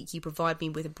every week you provide me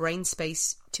with a brain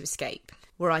space to escape,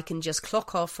 where I can just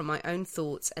clock off from my own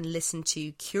thoughts and listen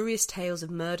to curious tales of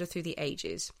murder through the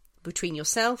ages. Between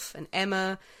yourself and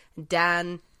Emma and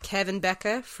Dan Kevin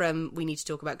Becker from We Need to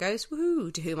Talk About Ghosts,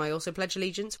 woohoo, to whom I also pledge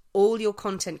allegiance. All your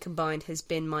content combined has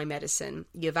been my medicine.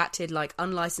 You've acted like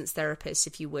unlicensed therapists,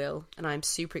 if you will, and I'm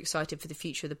super excited for the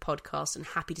future of the podcast and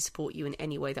happy to support you in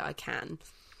any way that I can.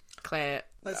 Claire.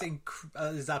 That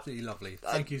is absolutely lovely.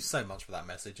 Thank you so much for that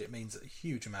message. It means a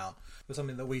huge amount. It was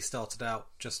something that we started out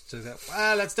just to go,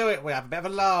 well, let's do it. We have a bit of a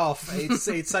laugh.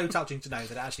 It's so touching to know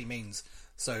that it actually means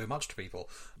so much to people.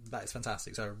 That is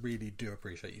fantastic. So I really do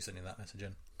appreciate you sending that message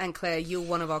in. And Claire, you're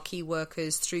one of our key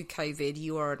workers through COVID.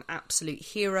 You are an absolute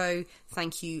hero.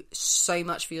 Thank you so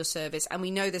much for your service. And we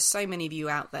know there's so many of you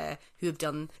out there who have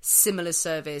done similar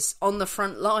service on the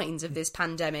front lines of this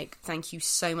pandemic. Thank you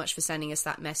so much for sending us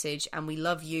that message. And we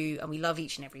love you and we love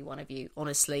each and every one of you,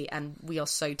 honestly. And we are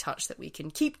so touched that we can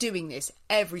keep doing this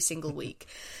every single week.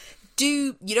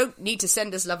 You don't need to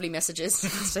send us lovely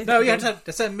messages. No, you have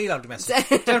to send me lovely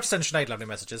messages. You don't have to send Sinead lovely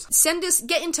messages.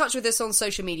 Get in touch with us on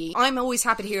social media. I'm always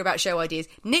happy to hear about show ideas.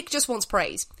 Nick just wants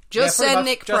praise. Send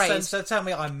Nick praise. So tell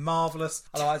me I'm marvellous.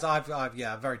 Otherwise, I've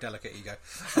a very delicate ego.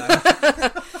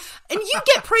 And you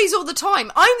get praise all the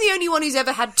time. I'm the only one who's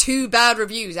ever had 2 bad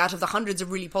reviews out of the hundreds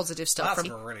of really positive stuff. That's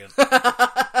brilliant.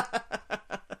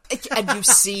 And you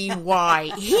see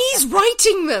why. He's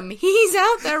writing them. He's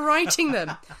out there writing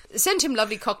them. Send him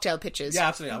lovely cocktail pictures. Yeah,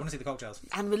 absolutely. I want to see the cocktails.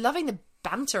 And we're loving the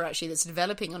banter, actually, that's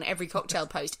developing on every cocktail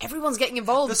post. Everyone's getting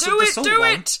involved. Do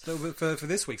it! For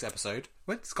this week's episode.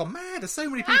 It's gone mad. There's so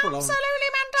many people on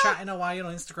chatting away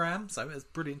on Instagram. So it's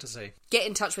brilliant to see. Get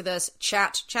in touch with us.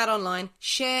 Chat online.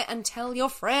 Share and tell your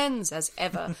friends, as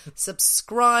ever.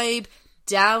 Subscribe.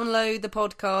 Download the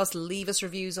podcast, leave us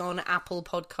reviews on Apple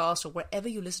Podcast or wherever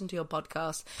you listen to your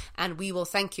podcast, and we will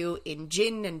thank you in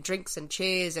gin and drinks and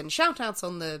cheers and shout outs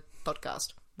on the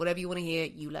podcast. Whatever you want to hear,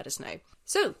 you let us know.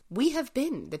 So, we have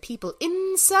been the people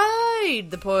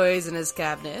inside the Poisoner's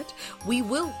Cabinet. We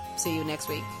will see you next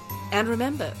week. And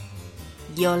remember,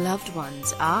 your loved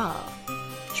ones are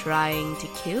trying to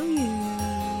kill you.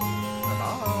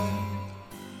 Bye-bye.